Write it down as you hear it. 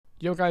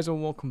Yo guys,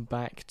 and welcome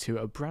back to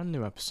a brand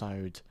new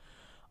episode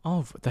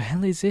of The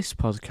Hell Is This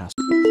podcast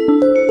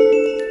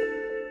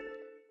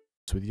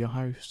with your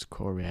host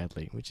Korie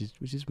Hedley, which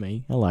is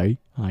me. Hello,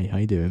 hi, how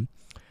you doing?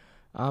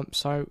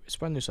 So it's a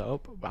brand new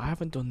setup. I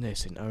haven't done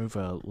this in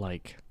over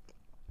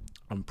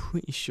I'm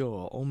pretty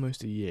sure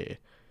almost a year.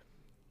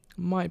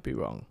 Might be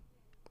wrong,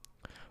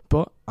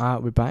 but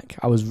we're back.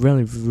 I was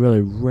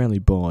really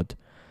bored,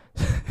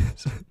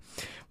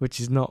 which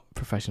is not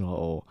professional at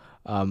all.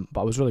 But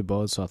I was really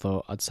bored, so I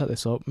thought I'd set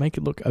this up, make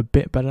it look a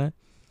bit better.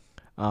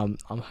 I'm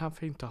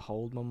having to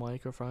hold my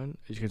microphone,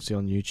 as you can see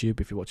on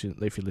YouTube. If you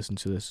listen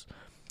to this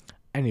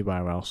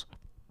anywhere else,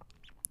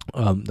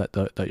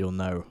 that you'll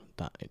know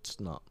that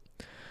it's not,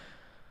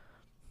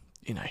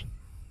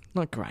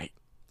 not great.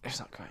 It's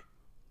not great.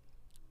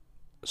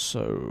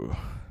 So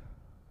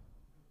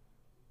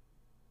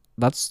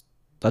that's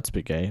a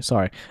bit gay.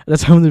 Sorry. At the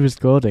time of the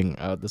recording,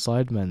 the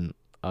Sidemen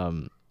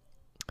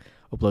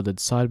uploaded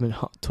Sidemen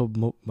Hot Tub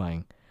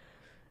Mukbang.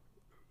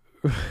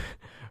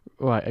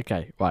 Right,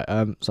 okay,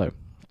 right, so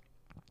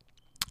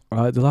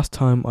the last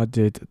time I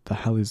did The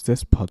Hell Is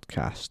This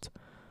podcast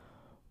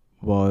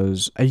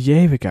was a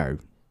year ago.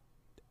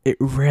 It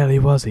really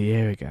was a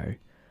year ago.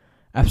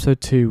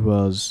 Episode 2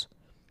 was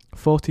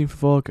 14th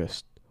of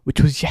August, which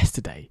was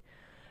yesterday.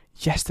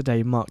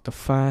 Yesterday marked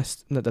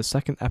the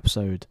second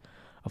episode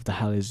of The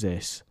Hell Is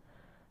This,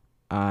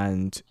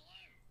 and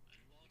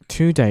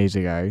 2 days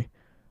ago,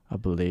 I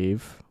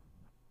believe,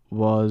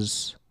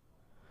 was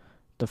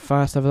the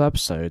first ever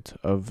episode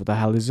of The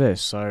Hell Is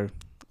This. So,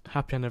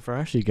 happy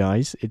anniversary,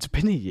 guys. It's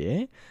been a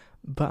year,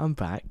 but I'm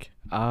back.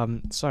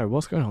 So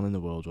what's going on in the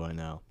world right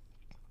now?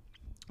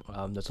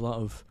 There's a lot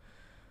of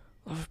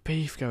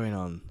beef going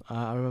on.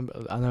 I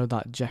know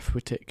that Jeff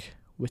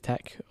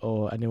Wittek,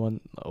 or anyone,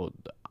 or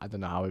I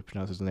don't know how he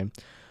pronounces his name,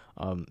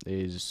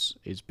 is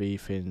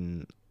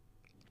beefing.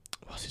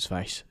 What's his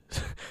face?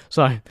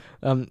 Sorry,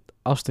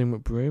 Austin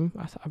McBroom,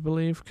 I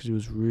believe, because he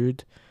was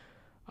rude.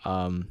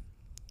 So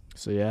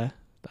yeah,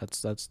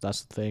 that's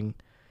the thing.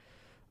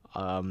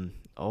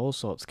 All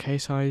sorts.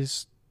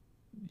 KSI's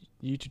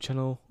YouTube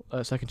channel,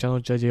 second channel,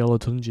 JJ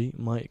Olatunji,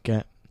 might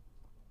get.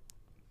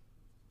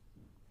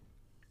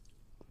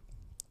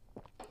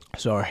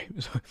 Sorry,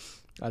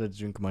 I had to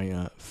drink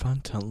my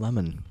Fanta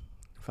lemon.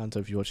 Fanta,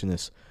 if you're watching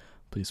this,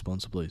 please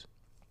sponsor, please.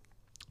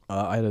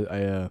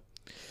 JJ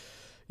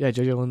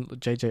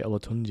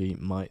Olatunji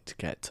might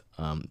get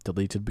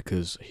deleted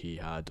because he's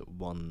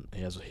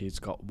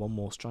got one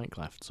more strike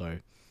left, so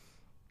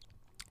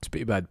it's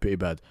pretty bad.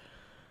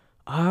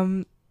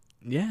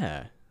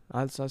 Yeah,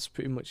 that's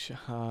pretty much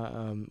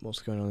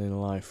what's going on in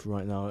life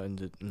right now in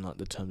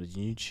the terms of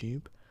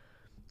YouTube.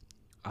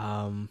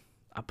 I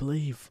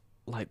believe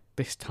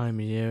this time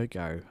a year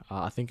ago,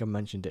 I think I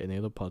mentioned it in the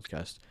other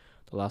podcast,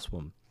 the last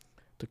one,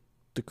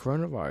 the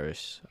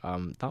coronavirus.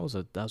 That was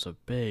a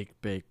big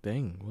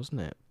thing, wasn't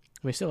it?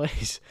 I mean, it still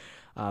is,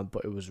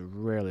 but it was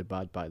really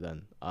bad back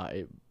then.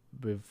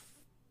 With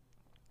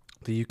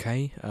the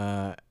UK,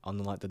 on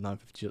the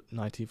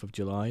 19th of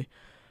July,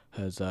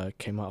 has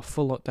came out of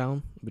full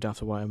lockdown. We don't have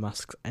to wear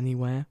masks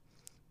anywhere.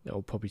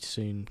 It'll probably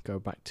soon go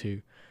back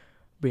to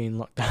being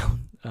locked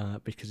down,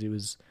 because it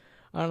was,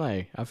 I don't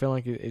know, I feel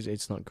like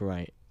it's not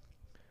great.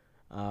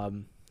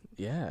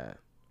 Yeah.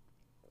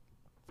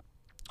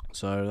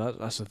 So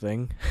that's the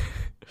thing.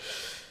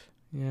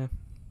 Yeah.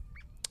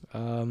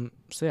 So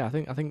yeah, I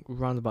think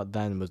round about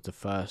then was the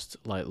first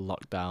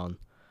lockdown,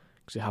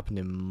 because it happened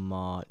in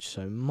March,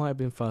 so it might have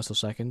been first or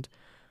second.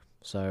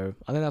 So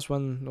I think that's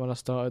when I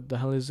started The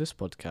Hell Is This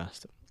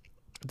podcast.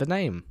 The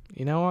name,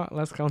 you know what?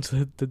 Let's go on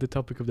to the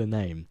topic of the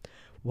name.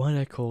 Why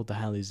did I call it The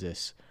Hell Is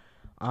This?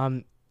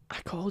 I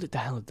called it The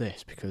Hell Is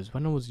This because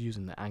when I was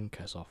using the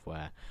Anchor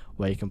software,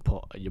 where you can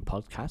put your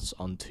podcasts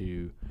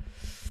onto,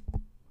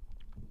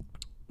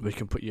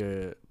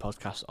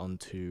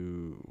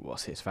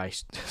 what's its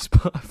face,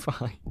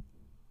 Spotify.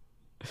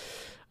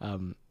 I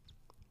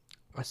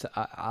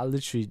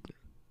literally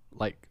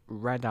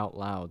read out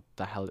loud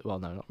the hell. Well,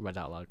 no, not read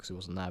out loud because it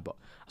wasn't there. But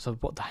I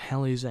said, "What the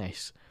hell is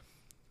this?"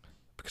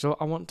 Because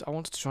I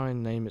wanted to try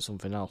and name it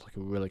something else, like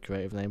a really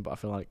creative name. But I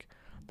feel like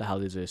The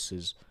Hell Is This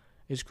is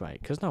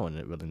great because no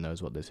one really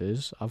knows what this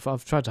is.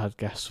 I've tried to have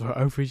guests for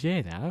over a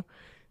year now,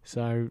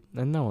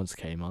 and no one's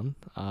came on.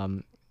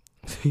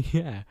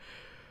 Yeah,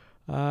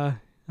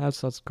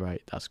 that's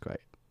great. That's great.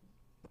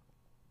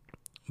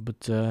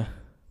 But I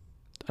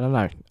don't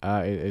know.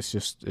 It's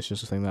just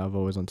a thing that I've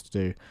always wanted to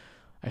do.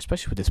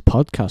 Especially with this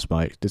podcast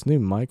mic. This new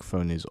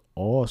microphone is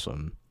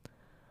awesome.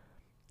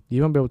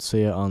 You won't be able to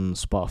see it on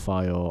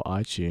Spotify or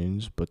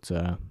iTunes, but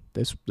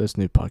this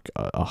new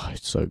podcast,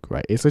 it's so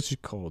great. It's literally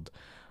called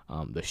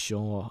the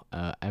Shure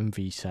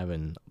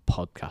MV7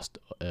 podcast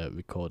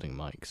recording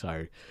mic.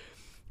 So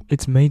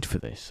it's made for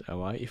this. All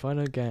right. If I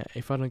don't get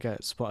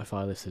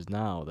Spotify listeners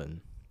now, then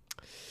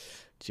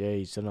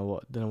jeez, don't know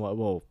what it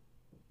will.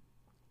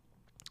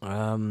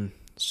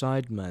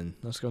 Sidemen.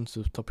 Let's go on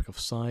to the topic of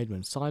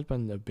Sidemen.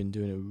 Sidemen have been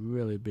doing it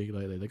really big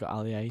lately. They got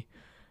Ali A in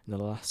the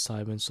last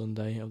Sidemen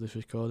Sunday of this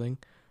recording.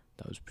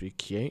 That was pretty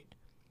cute.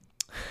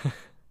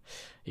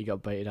 He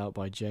got baited out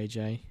by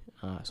JJ.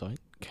 Sorry,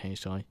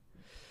 KSI.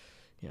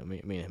 You know,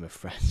 me and him are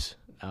friends.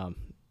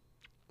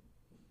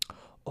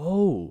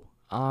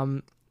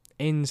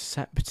 In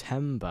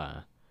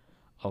September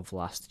of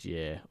last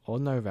year or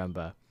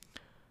November.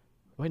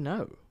 Wait,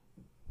 no.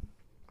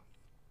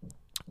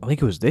 I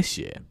think it was this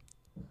year.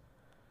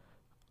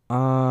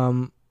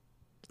 Let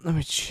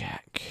me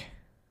check.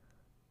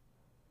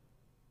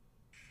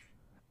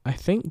 I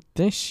think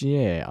this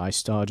year I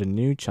started a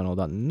new channel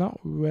that not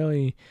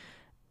really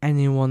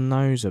anyone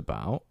knows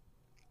about.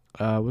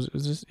 Was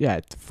this? Yeah,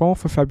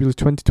 4th of February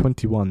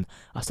 2021.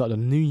 I started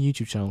a new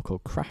YouTube channel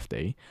called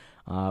Crafty,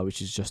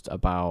 which is just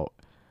about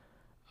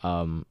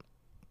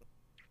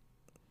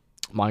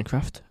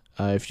Minecraft.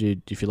 If you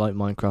like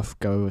Minecraft,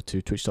 go over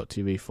to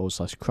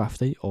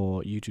twitch.tv/crafty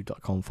or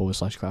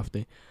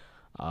youtube.com/crafty.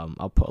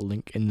 I'll put a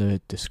link in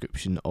the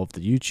description of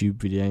the YouTube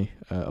video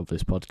of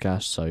this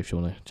podcast. So if you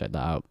want to check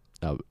that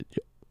out,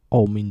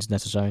 all means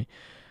necessary.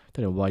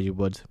 Don't know why you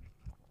would,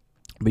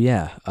 but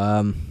yeah.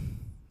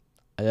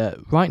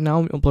 Right now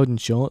I'm uploading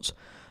shorts.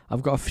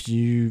 I've got a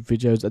few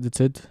videos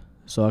edited,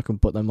 so I can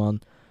put them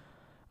on.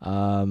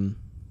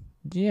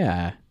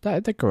 Yeah,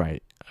 they're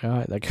great.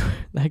 Alright,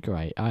 they're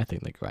great. I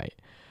think they're great.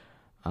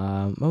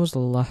 When was the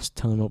last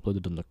time I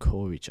uploaded on the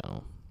Korie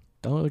channel?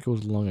 Don't think it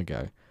was long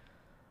ago.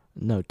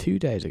 No, 2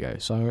 days ago.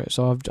 So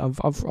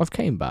I've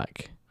came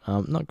back.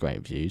 Not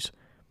great views.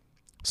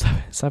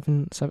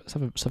 Seven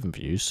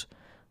views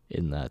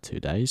in 2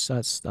 days.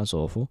 That's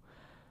awful.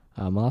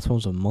 My last one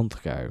was a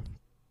month ago.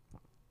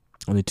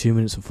 Only 2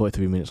 minutes and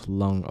 43 minutes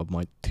long of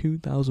my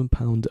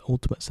 £2,000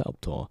 Ultimate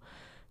Setup Tour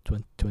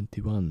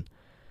 2021.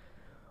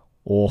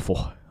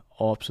 Awful.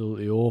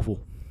 Absolutely awful.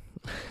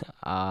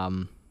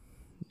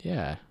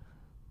 Yeah.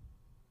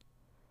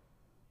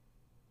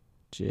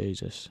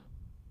 Jesus.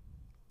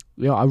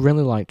 Yeah, I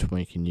really liked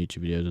making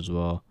YouTube videos as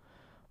well.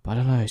 But I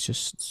don't know, it's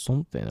just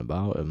something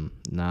about them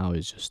now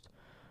is just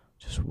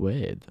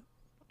weird.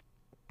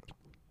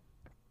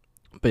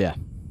 But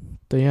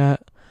yeah.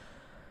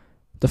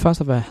 The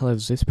first ever Hello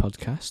This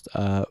podcast,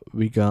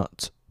 we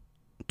got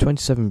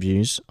 27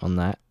 views on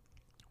that.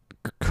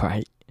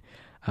 Great.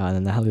 And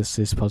then the Hello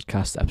This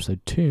podcast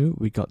episode 2,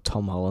 we got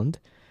Tom Holland.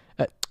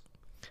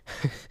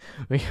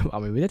 We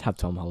did have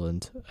Tom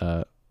Holland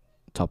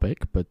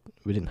topic, but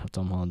we didn't have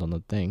Tom Holland on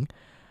the thing.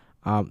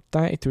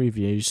 33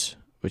 views,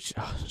 which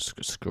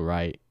is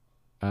great.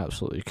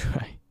 Absolutely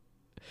great.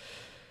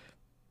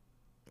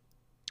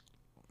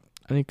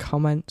 Any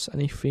comments?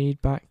 Any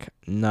feedback?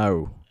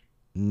 No.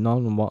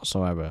 None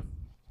whatsoever.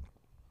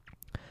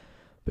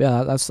 But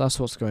yeah, that's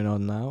what's going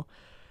on now.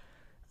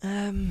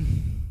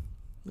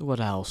 What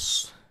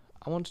else?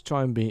 I want to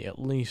try and be at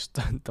least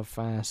the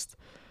fast.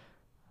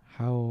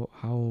 How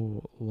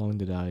long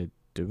did I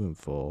do them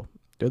for?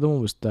 The other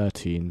one was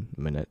 13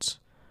 minutes.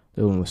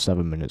 The other one was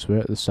 7 minutes. We're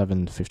at the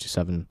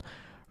 7:57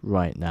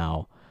 right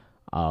now.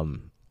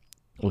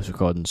 Was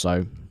recording,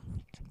 so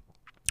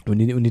we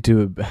need to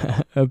do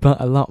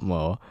a lot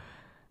more.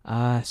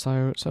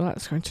 So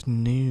let's go into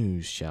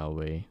news, shall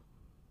we?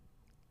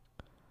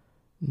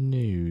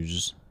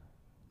 News.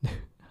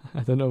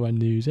 I don't know what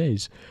news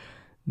is.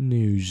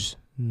 News.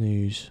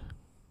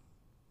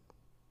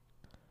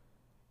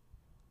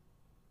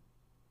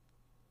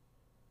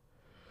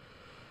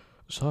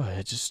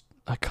 Sorry,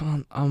 I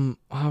can't. I'm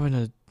having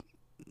a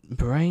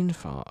brain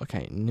fart.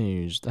 Okay,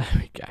 news. There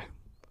we go.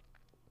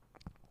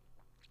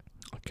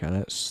 Okay,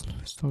 let's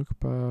talk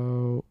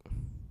about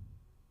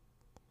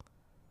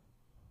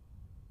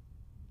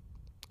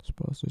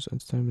sports news,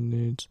 entertainment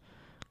news.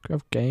 Do we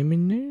have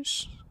gaming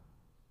news?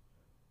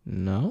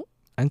 No.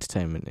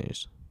 Entertainment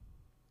news.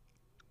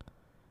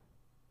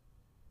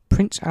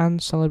 Princess Anne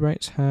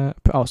celebrates her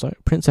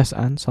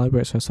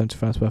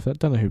 71st birthday. I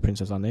don't know who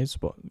Princess Anne is,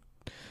 but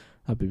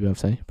happy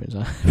birthday,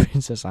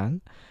 Princess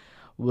Anne.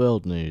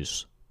 World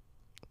news.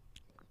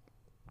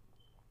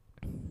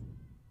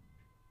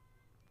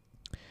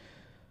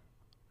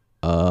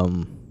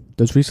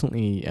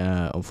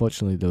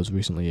 Unfortunately, there was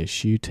recently a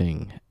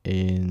shooting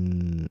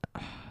in.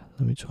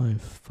 Let me try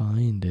and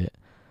find it,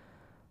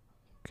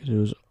 because it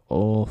was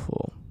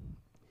awful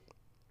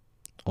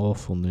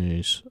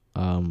news.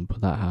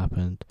 But that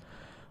happened,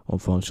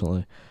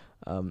 unfortunately.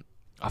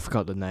 I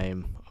forgot the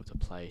name of the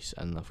place,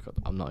 and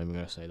I'm not even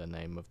gonna say the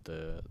name of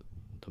the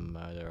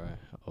murderer,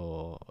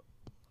 cause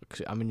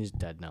he's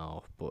dead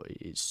now. But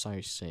it's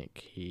so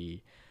sick.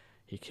 He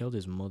killed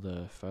his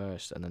mother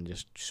first, and then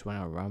just went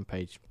on a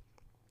rampage.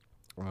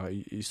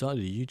 Right, he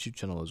started a YouTube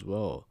channel as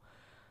well.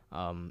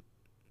 And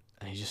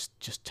he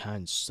just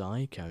turned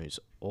psycho.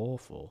 It's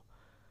awful.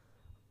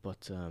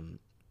 But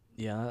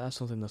yeah, that's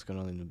something that's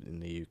going on in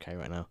the UK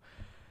right now.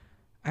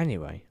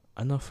 Anyway,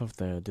 enough of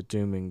the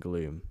doom and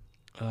gloom.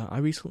 I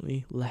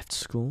recently left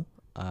school.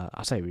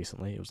 I say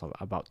recently, it was like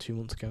about 2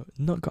 months ago.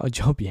 Not got a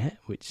job yet,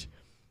 which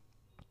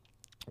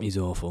is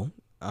awful.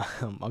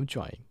 I'm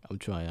trying,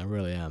 I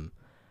really am.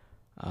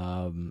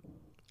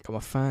 Got my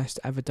first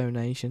ever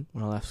donation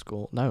when I left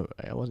school. No,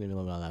 it wasn't even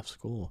when I left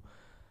school.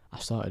 I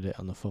started it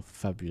on the 4th of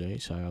February,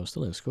 so I was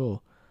still in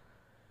school.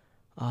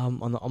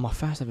 On my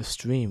first ever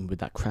stream with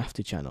that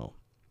crafty channel,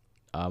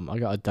 I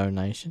got a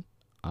donation.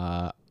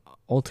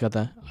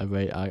 Altogether,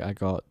 I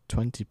got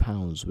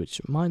 £20,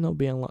 which might not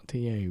be a lot to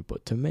you,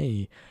 but to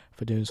me,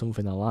 for doing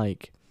something I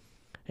like,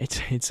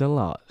 it's a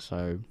lot.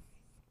 So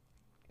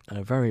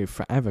I'm very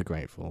forever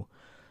grateful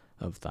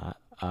of that.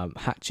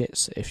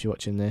 Hatchets, if you're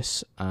watching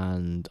this,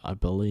 and I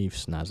believe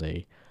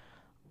Snazzy,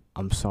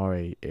 I'm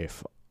sorry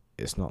if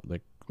it's not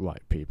the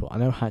right people. I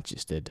know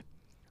Hatchets did,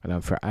 and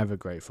I'm forever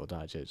grateful to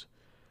Hatchets,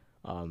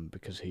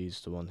 because he's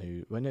the one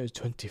who, when it was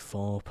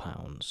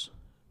 £24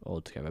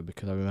 altogether,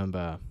 because I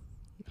remember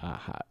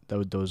there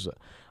was I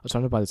was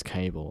trying to buy this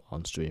cable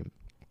on stream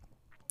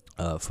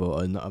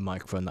for a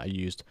microphone that I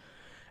used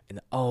in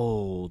the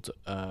old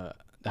The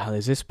Hell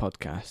Is This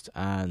podcast,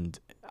 and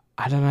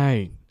I don't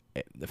know,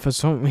 for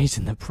some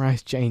reason the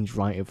price changed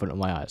right in front of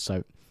my eyes.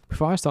 So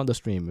before I started the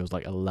stream, it was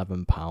like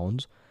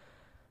 £11,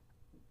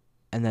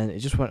 and then it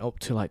just went up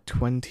to like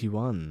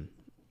 21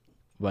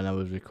 when I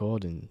was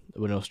recording,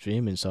 when I was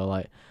streaming. So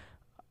like,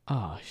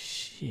 oh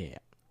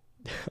shit,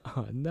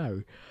 oh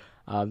no.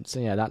 So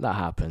yeah, that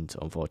happened,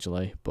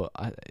 unfortunately. But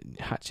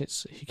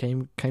Hatchets, he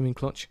came in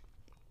clutch,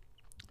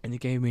 and he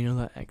gave me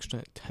another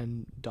extra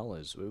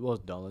 $10. It was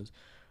dollars,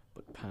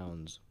 but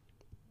pounds.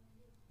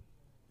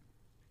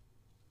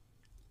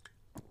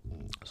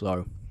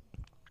 So,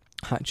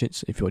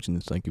 Hatchets, if you're watching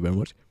this, thank you very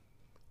much.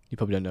 You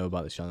probably don't know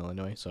about this channel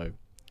anyway, so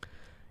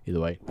either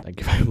way, thank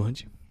you very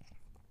much.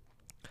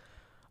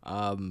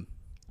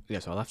 Yeah,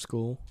 so I left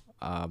school.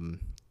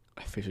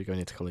 Officially going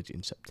into college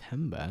in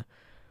September,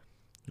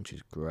 which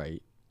is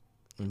great.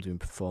 I'm doing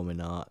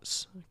performing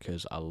arts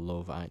because I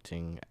love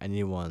acting.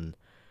 Anyone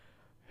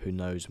who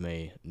knows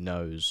me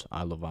knows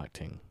I love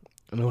acting.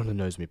 Anyone who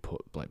knows me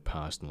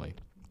personally,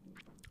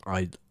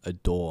 I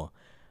adore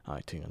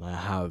acting, and I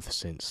have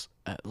since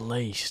at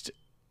least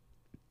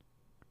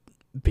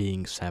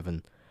being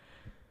 7.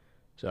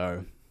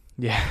 So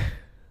yeah,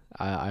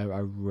 I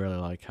really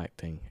like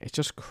acting. It's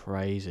just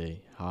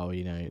crazy how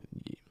you can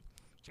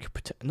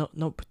pretend,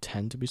 not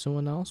pretend to be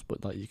someone else,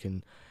 but like you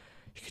can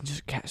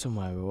just get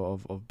somewhere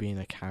of being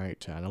a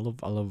character. And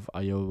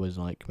I always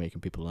like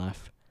making people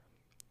laugh.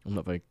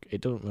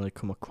 It doesn't really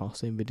come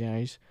across in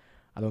videos.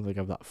 I don't think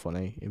I'm that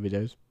funny in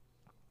videos,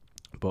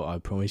 but I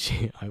promise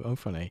you I'm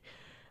funny,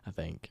 I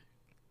think.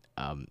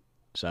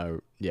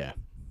 So yeah,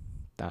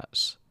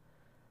 that's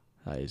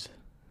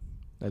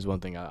one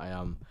thing I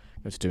am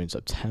going to do in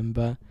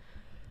September.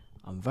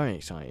 I'm very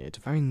excited,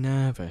 very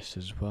nervous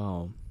as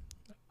well.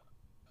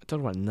 I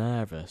don't know about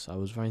nervous. I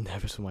was very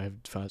nervous for my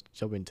first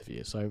job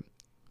interview. So,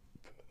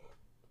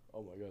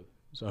 oh my god,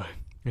 sorry.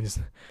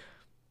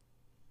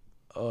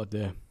 Oh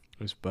dear,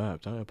 I just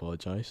burped. I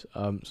apologise.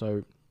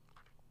 So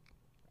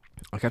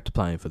I kept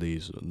applying for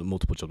these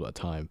multiple jobs at a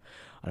time,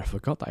 and I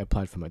forgot that I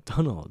applied for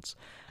McDonald's.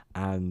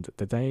 And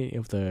the day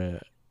of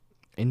the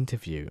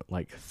interview,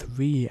 like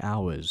 3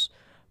 hours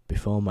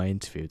before my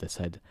interview, they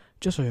said,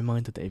 "Just a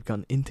reminder that you've got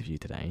an interview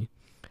today."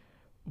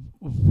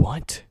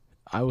 What?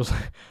 I was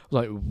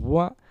like,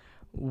 what?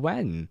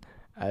 When?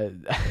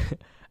 And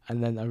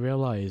then I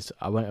realised,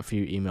 I went a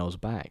few emails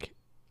back,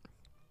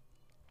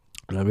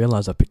 and I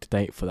realised I picked a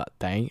date for that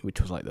day,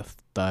 which was like the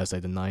Thursday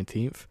the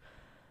 19th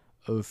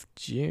of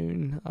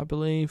June, I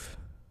believe.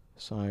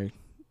 So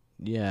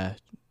yeah,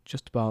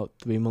 just about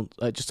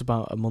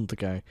a month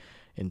ago,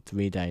 in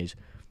 3 days,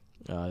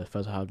 I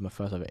had my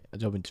first ever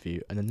job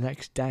interview, and the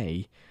next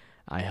day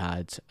I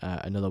had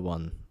another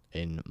one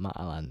in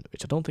Matalan,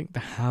 which I don't think they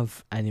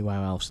have anywhere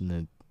else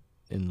in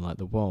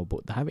the world,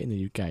 but they have it in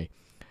the UK.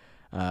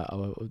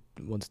 I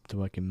wanted to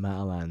work in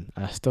Matalan,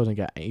 and I still didn't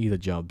get either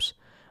jobs.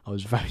 I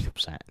was very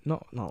upset,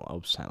 not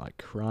upset like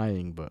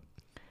crying, but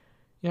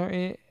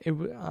I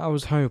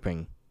was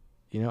hoping,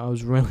 I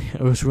was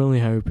really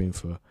hoping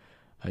for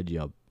a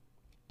job,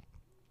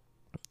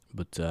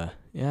 but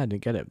yeah, I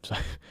didn't get it,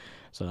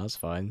 so that's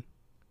fine.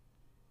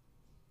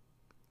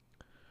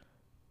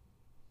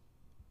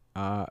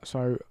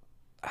 So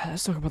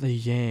let's talk about the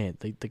year,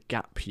 the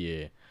gap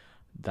year.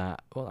 I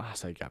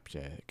say gap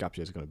year. Gap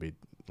year is going to be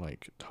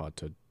like hard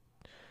to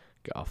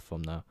get off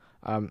from now.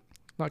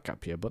 Not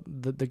gap year, but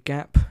the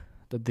gap,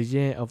 the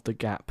year of the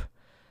gap,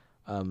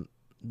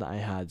 that I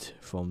had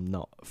from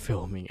not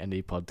filming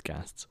any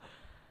podcasts.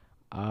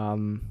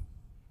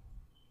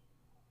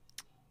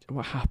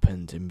 What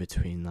happened in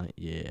between that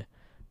year?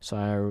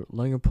 So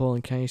Logan Paul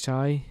and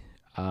KSI,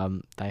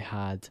 they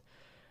had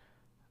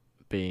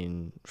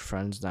been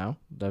friends now.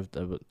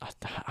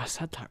 I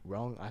said that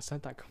wrong. I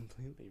said that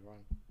completely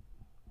wrong.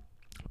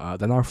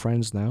 They're now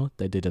friends now.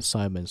 They did a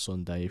Sidemen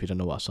Sunday. If you don't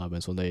know what a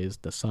Sidemen Sunday is,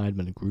 the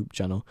Sidemen group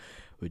channel,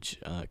 which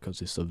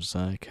consists of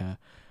Zerka,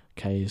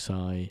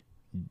 KSI,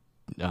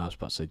 I was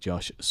about to say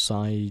Josh,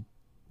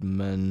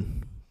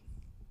 Sidemen.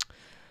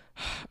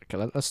 Okay,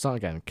 let's start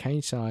again.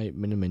 KSI,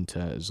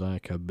 Miniminter,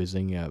 Zerka,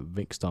 Bizinga,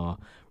 Vicstar,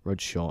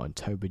 Rodshaw, and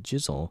Toby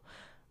Jizzle.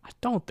 I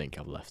don't think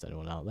I've left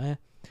anyone out there.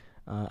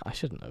 I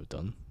shouldn't have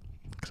done,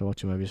 because I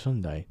watch them every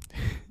Sunday,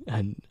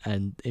 and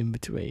in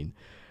between.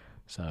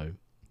 So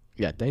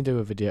yeah, they do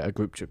a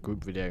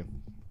group video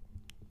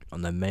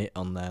on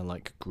their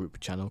like group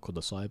channel called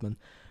the Sidemen.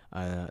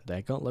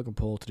 They got Logan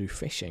Paul to do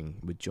fishing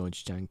with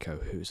George Janko,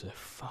 who's a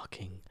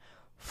fucking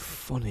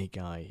funny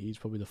guy. He's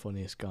probably the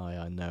funniest guy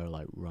I know,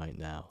 like, right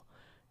now.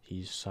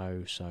 He's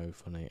so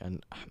funny.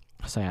 And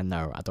I say I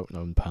know, I don't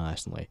know him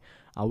personally.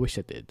 I wish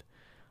I did.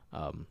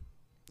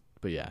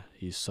 But yeah,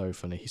 he's so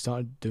funny. He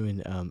started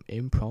doing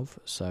improv,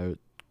 so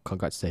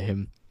congrats to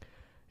him.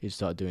 He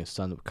started doing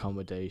stand-up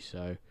comedy,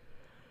 so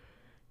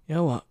you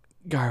know what?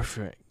 Go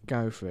for it.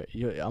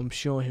 I'm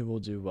sure he will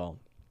do well.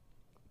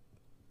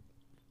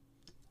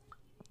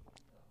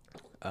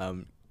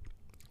 Logan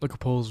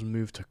Paul's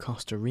moved to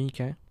Costa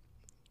Rica,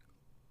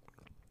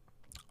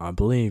 I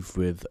believe,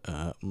 with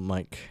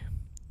Mike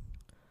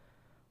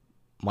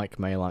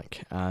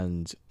Malak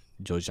and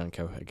George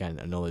Janko again,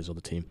 and all his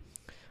other team.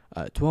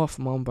 Dwarf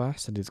Momba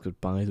said his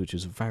goodbyes, which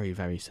was very,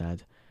 very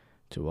sad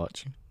to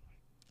watch.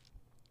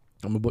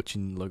 I remember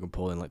watching Logan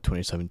Paul in like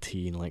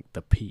 2017, like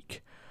the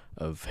peak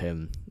of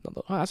him.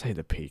 I say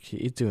the peak.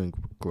 He's doing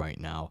great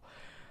now,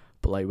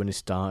 but like when he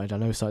started, I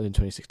know he started in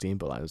 2016,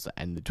 but like it was the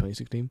end of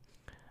 2016,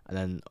 and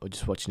then I was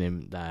just watching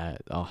him there.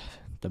 Oh,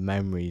 the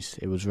memories.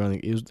 That was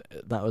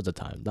the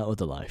time. That was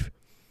the life.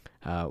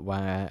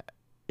 Where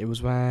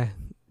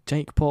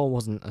Jake Paul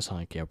wasn't a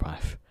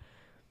psychopath.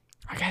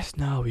 I guess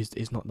no,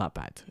 he's not that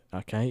bad.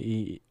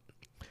 Okay,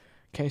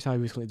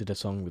 KSI recently did a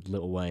song with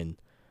Lil Wayne,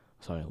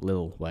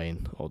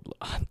 or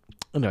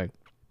anyway,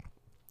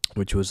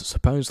 which was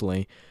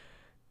supposedly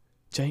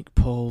Jake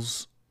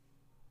Paul's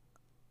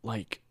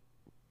like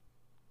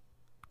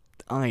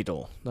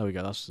idol. There we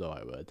go. That's the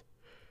right word.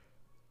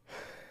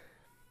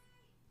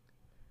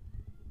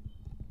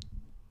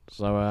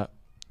 So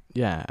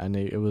yeah, and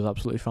it was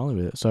absolutely fine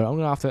with it. So I'm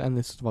gonna have to end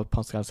this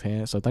podcast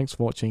here. So thanks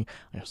for watching.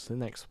 I'll see you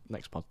next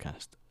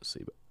podcast.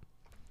 See you.